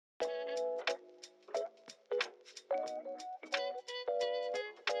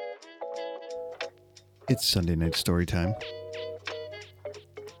It's Sunday Night Storytime.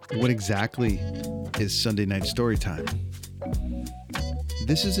 What exactly is Sunday Night Storytime?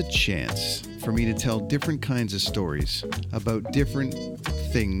 This is a chance for me to tell different kinds of stories about different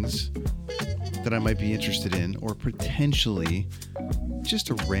things that I might be interested in, or potentially just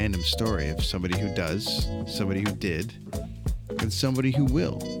a random story of somebody who does, somebody who did, and somebody who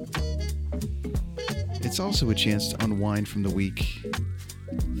will. It's also a chance to unwind from the week,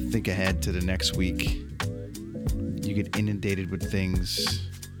 think ahead to the next week. You get inundated with things.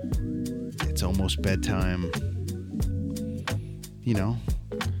 It's almost bedtime. You know,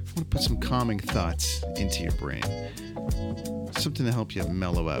 I want to put some calming thoughts into your brain. Something to help you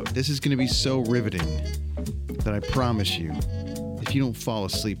mellow out. This is going to be so riveting that I promise you, if you don't fall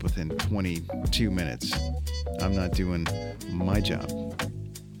asleep within 22 minutes, I'm not doing my job.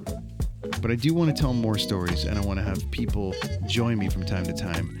 But I do want to tell more stories, and I want to have people join me from time to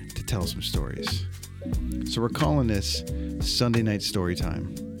time to tell some stories. So we're calling this Sunday Night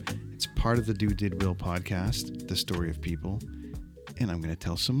Storytime. It's part of the Do Did Will podcast, The Story of People, and I'm going to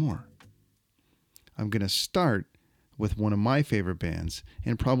tell some more. I'm going to start with one of my favorite bands,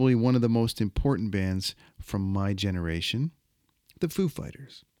 and probably one of the most important bands from my generation, the Foo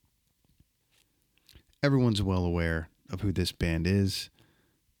Fighters. Everyone's well aware of who this band is.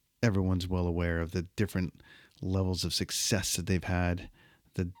 Everyone's well aware of the different levels of success that they've had,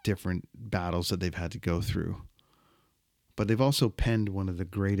 the different battles that they've had to go through. But they've also penned one of the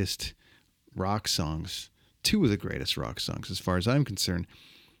greatest rock songs, two of the greatest rock songs, as far as I'm concerned,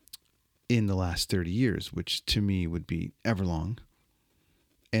 in the last 30 years, which to me would be Everlong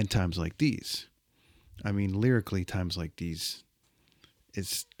and Times Like These. I mean, lyrically, Times Like These,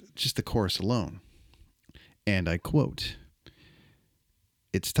 it's just the chorus alone. And I quote,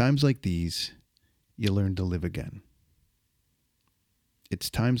 "It's times like these you learn to live again. It's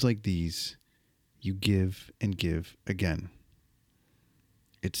times like these you give and give again.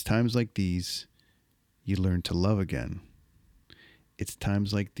 It's times like these you learn to love again. It's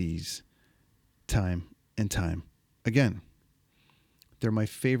times like these, time and time again." They're my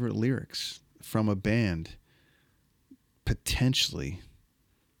favorite lyrics from a band, potentially,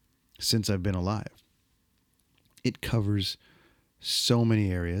 since I've been alive. It covers so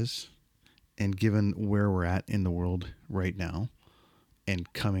many areas, and given where we're at in the world right now,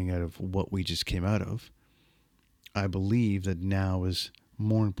 and coming out of what we just came out of, I believe that now is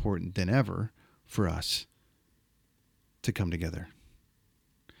more important than ever for us to come together.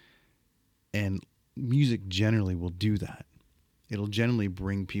 And music generally will do that. It'll generally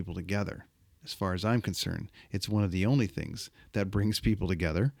bring people together. As far as I'm concerned, it's one of the only things that brings people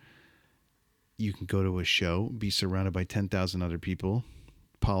together. You can go to a show, be surrounded by 10,000 other people,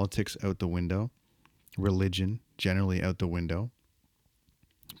 politics out the window, religion generally out the window,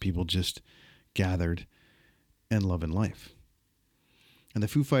 people just gathered and loving life. And the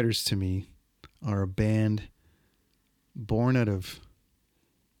Foo Fighters, to me, are a band born out of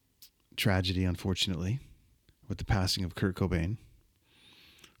tragedy, unfortunately, with the passing of Kurt Cobain,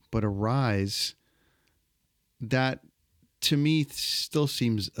 but a rise that, to me, still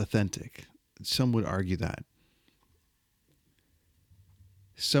seems authentic. Some would argue that.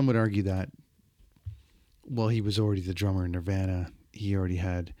 Some would argue that, well, he was already the drummer in Nirvana. He already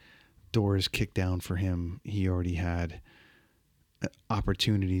had doors kicked down for him. He already had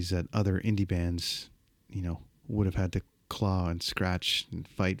opportunities that other indie bands, would have had to claw and scratch and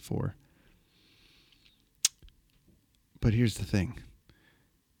fight for. But here's the thing.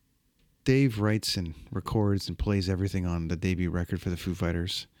 Dave writes and records and plays everything on the debut record for the Foo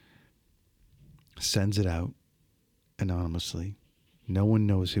Fighters, sends it out anonymously. No one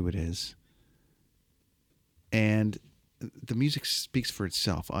knows who it is. And the music speaks for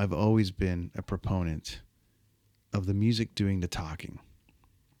itself. I've always been a proponent of the music doing the talking.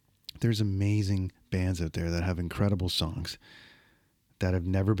 There's amazing bands out there that have incredible songs that have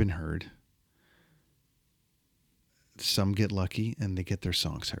never been heard. Some get lucky and they get their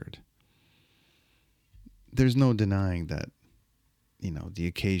songs heard. There's no denying that, the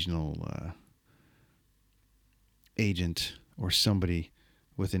occasional agent or somebody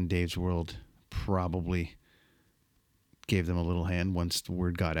within Dave's world probably gave them a little hand once the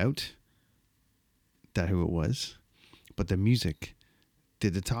word got out that who it was. But the music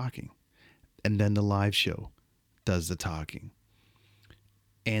did the talking. And then the live show does the talking.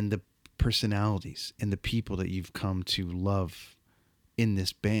 And the personalities and the people that you've come to love in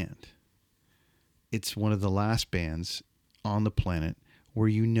this band. It's one of the last bands on the planet where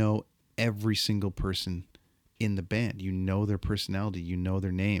every single person in the band. You know their personality. You know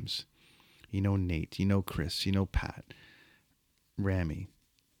their names. You know Nate. You know Chris. You know Pat. Rami.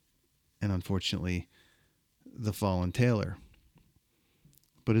 And unfortunately, the fallen Taylor.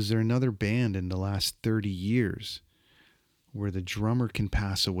 But is there another band in the last 30 years where the drummer can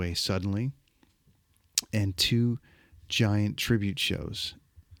pass away suddenly and two giant tribute shows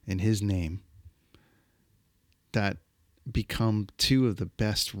in his name that become two of the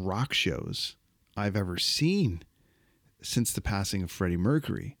best rock shows I've ever seen since the passing of Freddie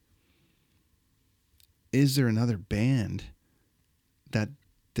Mercury? Is there another band that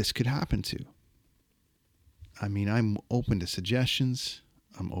this could happen to? I mean, I'm open to suggestions.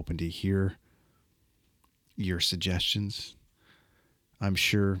 I'm open to hear your suggestions. I'm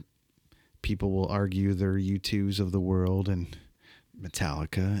sure people will argue their U2s of the world and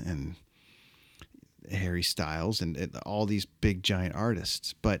Metallica and Harry Styles and all these big giant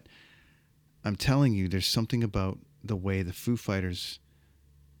artists. But I'm telling you, there's something about the way the Foo Fighters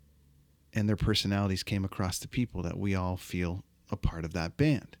and their personalities came across the people that we all feel a part of that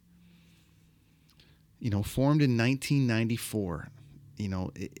band. Formed in 1994.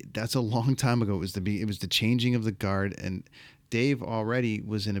 That's a long time ago. It was the changing of the guard, and Dave already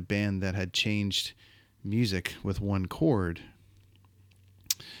was in a band that had changed music with one chord,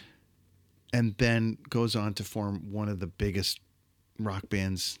 and then goes on to form one of the biggest rock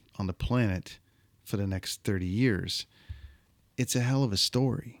bands on the planet for the next 30 years. It's a hell of a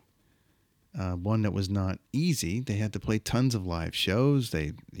story. One that was not easy. They had to play tons of live shows.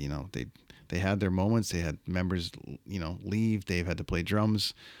 They had their moments. They had members, leave. Dave had to play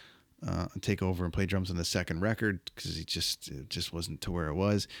drums, take over and play drums on the second record because it just wasn't to where it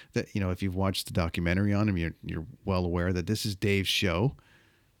was. That if you've watched the documentary on him, you're well aware that this is Dave's show,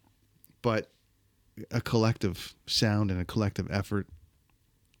 but a collective sound and a collective effort.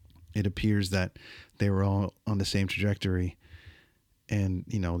 It appears that they were all on the same trajectory. And,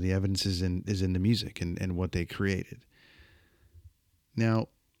 the evidence is in the music and what they created. Now,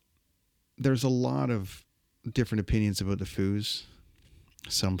 there's a lot of different opinions about the Foos.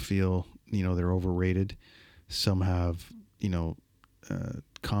 Some feel, they're overrated. Some have,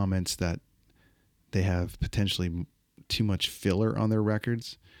 comments that they have potentially too much filler on their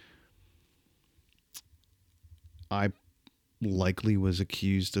records. I likely was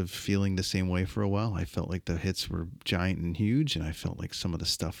accused of feeling the same way for a while. I felt like the hits were giant and huge, and I felt like some of the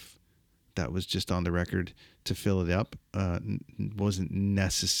stuff that was just on the record to fill it up wasn't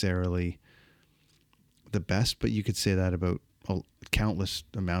necessarily the best, but you could say that about a countless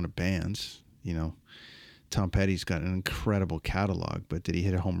amount of bands. Tom Petty's got an incredible catalog, but did he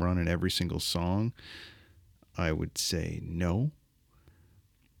hit a home run in every single song? I would say no.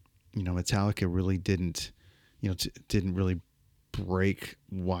 Metallica really didn't really break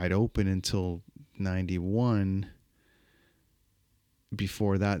wide open until 91.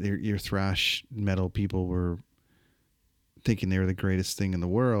 Before that, your thrash metal people were thinking they were the greatest thing in the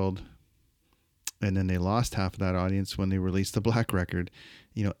world, and then they lost half of that audience when they released the Black Record.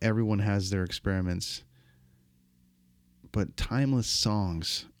 Everyone has their experiments, but timeless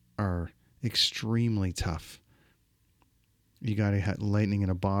songs are extremely tough. You got to have lightning in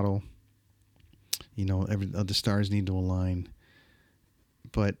a bottle. The stars need to align.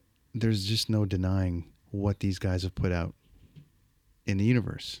 But there's just no denying what these guys have put out in the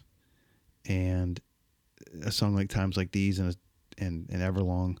universe. And a song like Times Like These and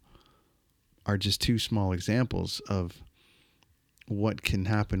Everlong are just two small examples of what can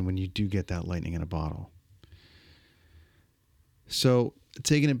happen when you do get that lightning in a bottle. So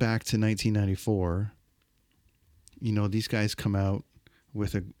taking it back to 1994, these guys come out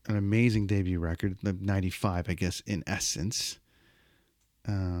with an amazing debut record, 95, I guess, in essence.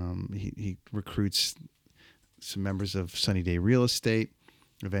 He recruits some members of Sunny Day Real Estate.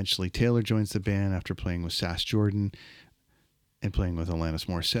 Eventually, Taylor joins the band after playing with Sass Jordan and playing with Alanis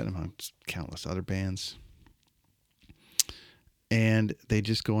Morissette, among countless other bands. And they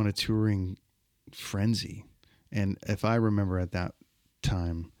just go on a touring frenzy. And if I remember at that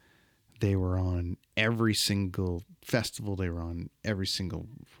time, they were on every single festival. They were on every single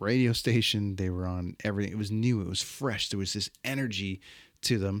radio station. They were on everything. It was new. It was fresh. There was this energy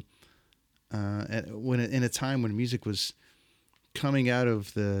to them. In a time when music was coming out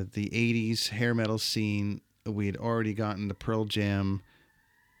of the 80s hair metal scene, we had already gotten the Pearl Jam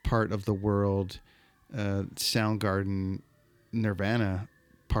part of the world, Soundgarden, Nirvana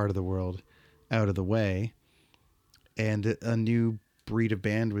part of the world out of the way, and a new breed of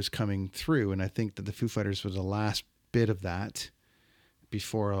band was coming through. And I think that the Foo Fighters was the last bit of that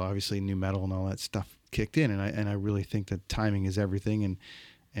before obviously new metal and all that stuff kicked in. And I really think that timing is everything.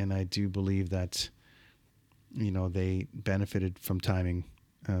 And I do believe that, they benefited from timing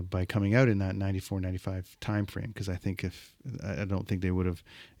by coming out in that 94, 95 time frame. Because I don't think they would have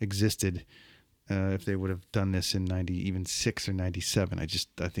existed if they would have done this in 90, even 6 or 97. I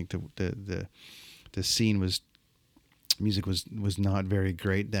think the scene music was not very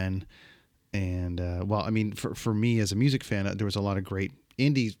great then. And well, I mean, for me as a music fan, there was a lot of great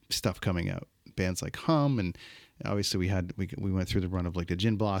indie stuff coming out. Bands like Hum, and obviously we went through the run of like the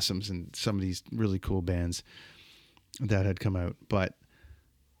Gin Blossoms and some of these really cool bands that had come out. But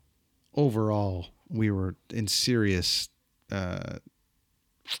overall, we were in serious.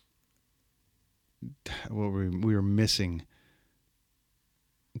 We were missing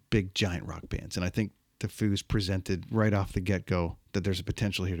big giant rock bands, and I think the Foos presented right off the get-go that there's a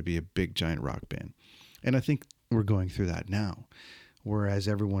potential here to be a big giant rock band. And I think we're going through that now. Whereas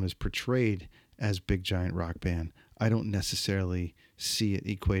everyone is portrayed as big giant rock band, I don't necessarily see it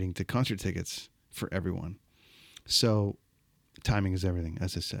equating to concert tickets for everyone. So timing is everything,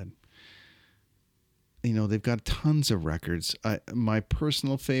 as I said. You know, they've got tons of records. My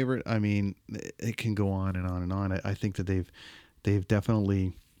personal favorite, I mean, it can go on and on and on. I think that they've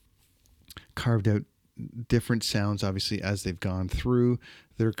definitely carved out different sounds, obviously, as they've gone through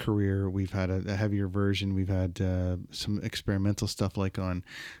their career. We've had a heavier version. We've had some experimental stuff like on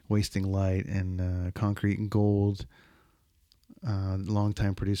Wasting Light and Concrete and Gold.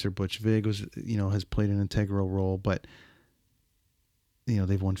 Longtime producer Butch Vig has played an integral role, but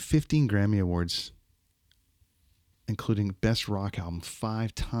they've won 15 Grammy Awards, including Best Rock Album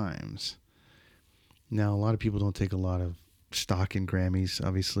 5 times. Now, a lot of people don't take a lot of stock in Grammys.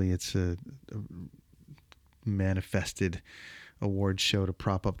 Obviously, it's a manifested award show to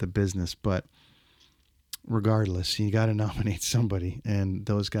prop up the business, but regardless, you got to nominate somebody, and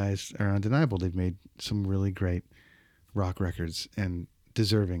those guys are undeniable. They've made some really great rock records and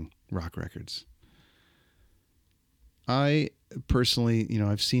deserving rock records. I personally,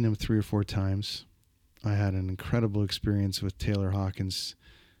 I've seen them 3 or 4 times. I had an incredible experience with Taylor Hawkins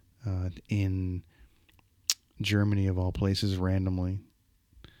in Germany, of all places, randomly,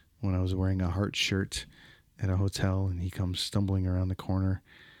 when I was wearing a Heart shirt at a hotel, and he comes stumbling around the corner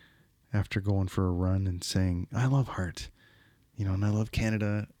after going for a run and saying, "I love Heart, and I love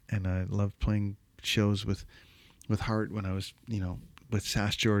Canada, and I love playing shows with Heart when I was, with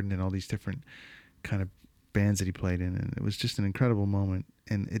Sass Jordan and all these different kind of bands that he played in." And it was just an incredible moment.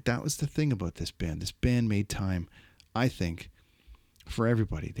 And that was the thing about this band. This band made time, I think, for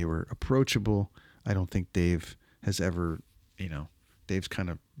everybody. They were approachable. I don't think Dave has ever, Dave's kind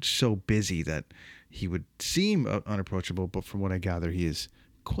of so busy that he would seem unapproachable, but from what I gather, he is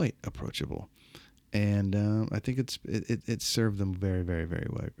quite approachable. And I think it served them very, very, very,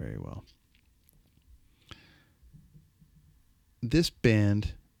 very well. This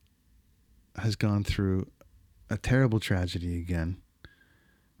band has gone through a terrible tragedy again,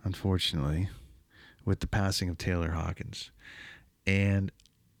 unfortunately, with the passing of Taylor Hawkins. And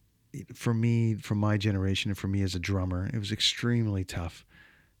for me, from my generation, and for me as a drummer, it was extremely tough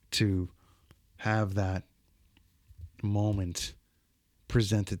to have that moment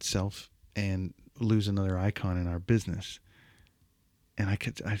present itself and lose another icon in our business. And I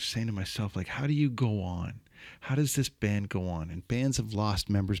was saying to myself, like, how do you go on? How does this band go on? And bands have lost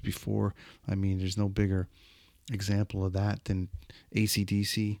members before. I mean, there's no bigger example of that than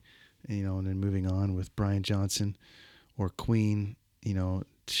AC/DC, and then moving on with Brian Johnson, or Queen,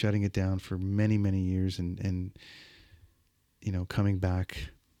 shutting it down for many, many years and coming back,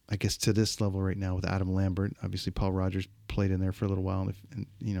 I guess, to this level right now with Adam Lambert. Obviously, Paul Rodgers played in there for a little while, and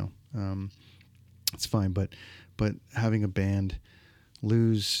it's fine. But having a band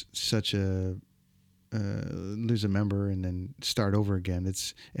lose a member and then start over again,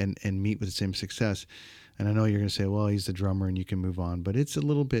 and meet with the same success. And I know you're going to say, well, he's the drummer and you can move on, but it's a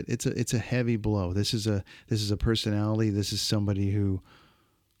little bit, it's a heavy blow. This is a personality. This is somebody who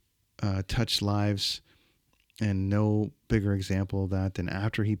touched lives, and no bigger example of that than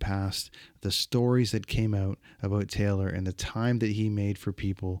after he passed, the stories that came out about Taylor and the time that he made for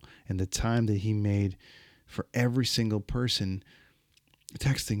people and the time that he made for every single person,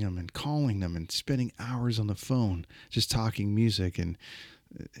 texting them and calling them and spending hours on the phone, just talking music and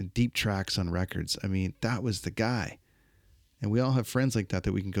deep tracks on records. I mean, that was the guy. And we all have friends like that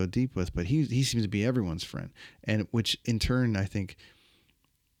we can go deep with, but he seems to be everyone's friend, and which in turn, I think,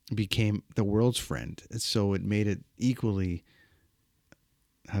 became the world's friend. So it made it equally,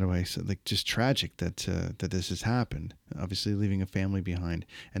 how do I say, like, just tragic that this has happened. Obviously leaving a family behind.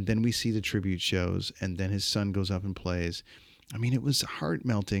 And then we see the tribute shows, and then his son goes up and plays. I mean, it was heart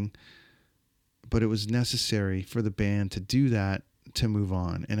melting, but it was necessary for the band to do that, to move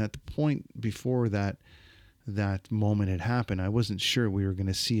on. And at the point before that moment had happened, I wasn't sure we were going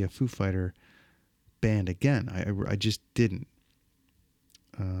to see a Foo Fighter band again. I just didn't.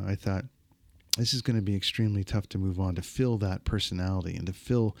 I thought this is going to be extremely tough to move on, to fill that personality and to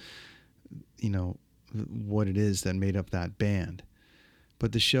fill, you know, what it is that made up that band.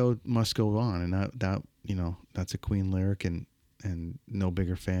 But the show must go on, and that you know, that's a Queen lyric, and no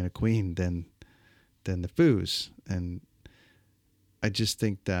bigger fan of Queen than the Foos. And I just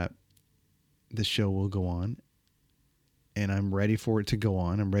think that the show will go on, and I'm ready for it to go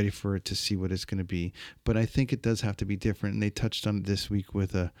on. I'm ready for it to see what it's going to be. But I think it does have to be different. And they touched on it this week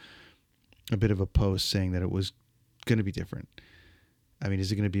with a bit of a post saying that it was going to be different. I mean,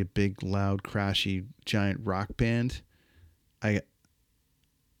 is it going to be a big, loud, crashy, giant rock band? I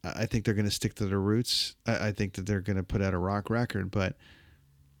think they're going to stick to their roots. I think that they're going to put out a rock record. But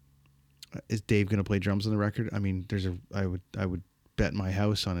is Dave going to play drums on the record? I mean, I would bet my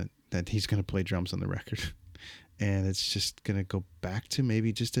house on it that he's going to play drums on the record. And it's just going to go back to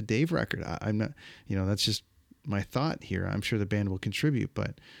maybe just a Dave record. I'm not, that's just my thought here. I'm sure the band will contribute,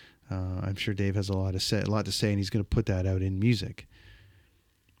 but I'm sure Dave has a lot to say, and he's going to put that out in music.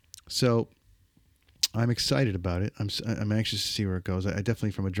 So I'm excited about it. I'm anxious to see where it goes. I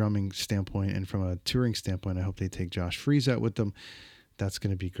definitely, from a drumming standpoint and from a touring standpoint, I hope they take Josh Freese out with them. That's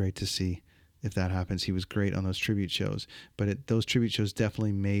going to be great to see if that happens. He was great on those tribute shows, but those tribute shows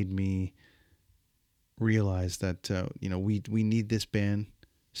definitely made me realize that we need this band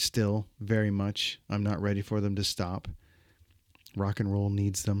still very much. I'm not ready for them to stop. Rock and roll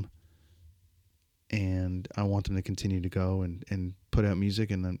needs them, and I want them to continue to go and put out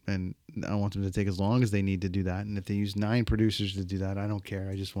music, and I want them to take as long as they need to do that. And if they use 9 producers to do that, I don't care.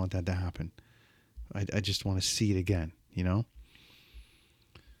 I just want that to happen. I just want to see it again,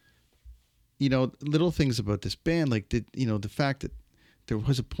 little things about this band, like the fact that there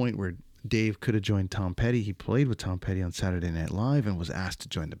was a point where Dave could have joined Tom Petty. He played with Tom Petty on Saturday Night Live and was asked to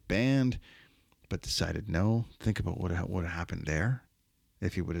join the band, but decided no. Think about what happened there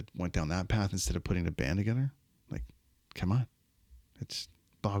if he would have went down that path instead of putting the band together. Like, come on. It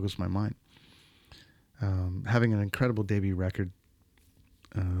boggles my mind. Having an incredible debut record,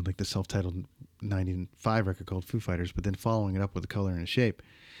 like the self-titled 95 record called Foo Fighters, but then following it up with A Color and a Shape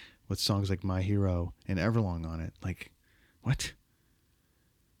with songs like My Hero and Everlong on it. Like, what?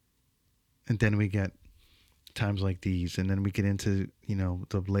 And then we get Times Like These, and then we get into,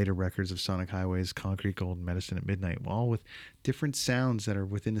 the later records of Sonic Highways, Concrete Gold, and Medicine at Midnight, all with different sounds that are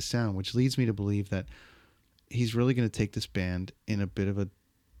within the sound, which leads me to believe that he's really going to take this band in a bit of a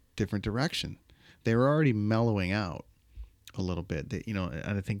different direction. They were already mellowing out a little bit. And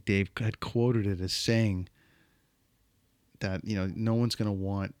I think Dave had quoted it as saying that, no one's going to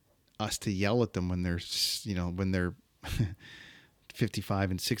want us to yell at them when they're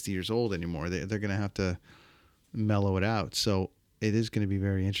 55 and 60 years old anymore. They're going to have to mellow it out. So it is going to be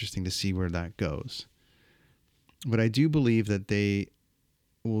very interesting to see where that goes. But I do believe that they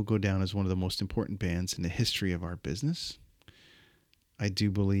will go down as one of the most important bands in the history of our business. I do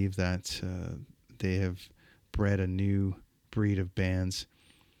believe that they have bred a new breed of bands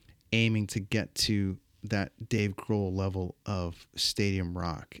aiming to get to that Dave Grohl level of stadium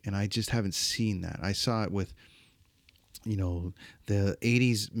rock. And I just haven't seen that. I saw it with the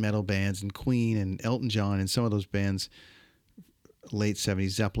 80s metal bands and Queen and Elton John and some of those bands, late 70s,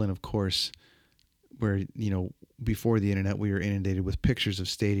 Zeppelin, of course, where, before the internet, we were inundated with pictures of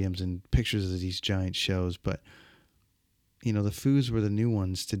stadiums and pictures of these giant shows. But, the Foos were the new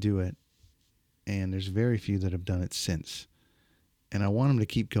ones to do it. And there's very few that have done it since. And I want them to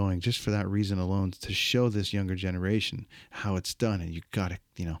keep going just for that reason alone, to show this younger generation how it's done. And you got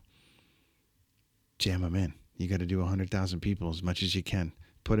to, jam them in. You got to do 100,000 people as much as you can.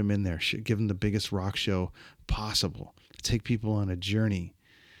 Put them in there. Give them the biggest rock show possible. Take people on a journey.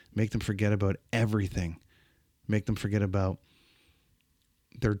 Make them forget about everything. Make them forget about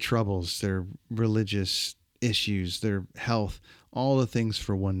their troubles, their religious issues, their health, all the things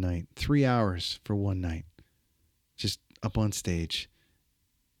for one night. 3 hours for one night. Just up on stage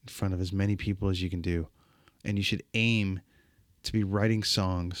in front of as many people as you can do. And you should aim to be writing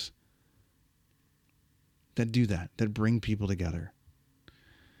songs that do that bring people together.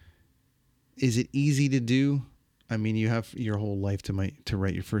 Is it easy to do? I mean, you have your whole life to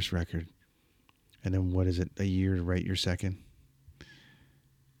write your first record. And then what is it, a year to write your second?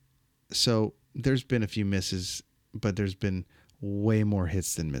 So there's been a few misses, but there's been way more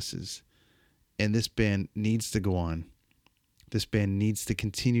hits than misses. And this band needs to go on. This band needs to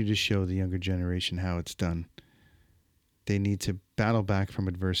continue to show the younger generation how it's done. They need to battle back from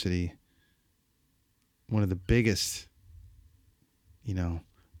adversity. One of the biggest,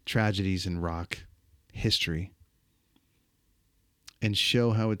 tragedies in rock history, and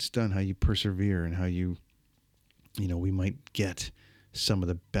show how it's done, how you persevere, and how we might get some of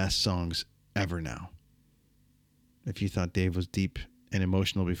the best songs ever now. If you thought Dave was deep and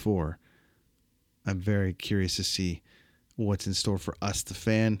emotional before, I'm very curious to see what's in store for us, the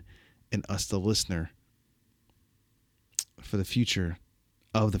fan, and us, the listener, for the future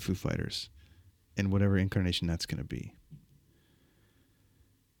of the Foo Fighters and whatever incarnation that's going to be.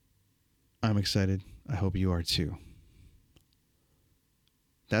 I'm excited. I hope you are too.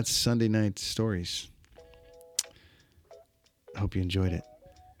 That's Sunday Night Stories. I hope you enjoyed it.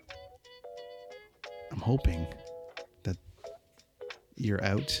 I'm hoping that you're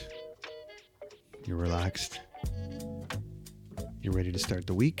out, you're relaxed, you're ready to start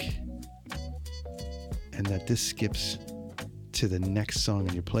the week, and that this skips to the next song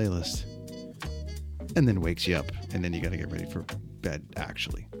in your playlist and then wakes you up, and then you got to get ready for bed,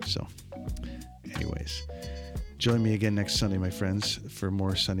 actually. So, anyways, join me again next Sunday, my friends, for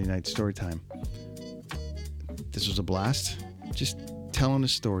more Sunday Night Storytime. This was a blast. Just telling a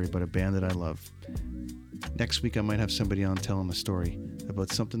story about a band that I love. Next week, I might have somebody on telling a story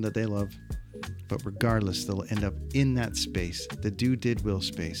about something that they love. But regardless, they'll end up in that space, the do, did, will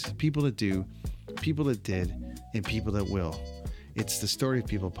space. People that do, people that did, and people that will. It's the Story of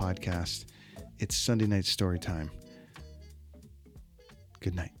People podcast. It's Sunday Night Storytime.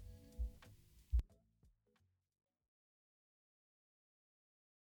 Good night.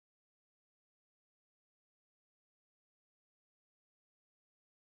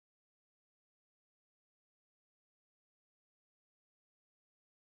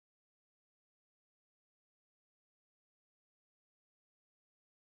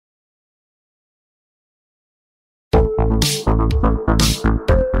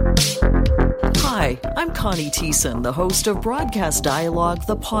 Hi, I'm Connie Thiessen, the host of Broadcast Dialogue,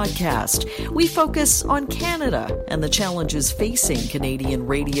 the podcast. We focus on Canada and the challenges facing Canadian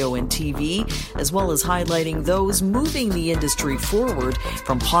radio and TV, as well as highlighting those moving the industry forward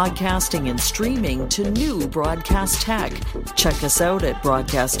from podcasting and streaming to new broadcast tech. Check us out at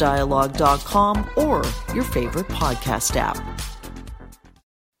broadcastdialogue.com or your favorite podcast app.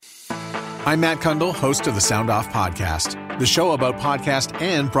 I'm Matt Kundle, host of the Sound Off Podcast, the show about podcast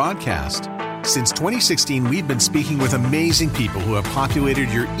and broadcast. Since 2016, we've been speaking with amazing people who have populated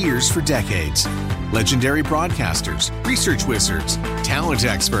your ears for decades. Legendary broadcasters, research wizards, talent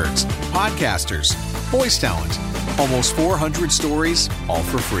experts, podcasters, voice talent. Almost 400 stories, all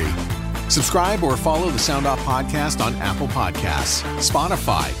for free. Subscribe or follow the Sound Off Podcast on Apple Podcasts,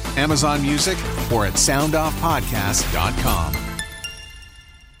 Spotify, Amazon Music, or at soundoffpodcast.com.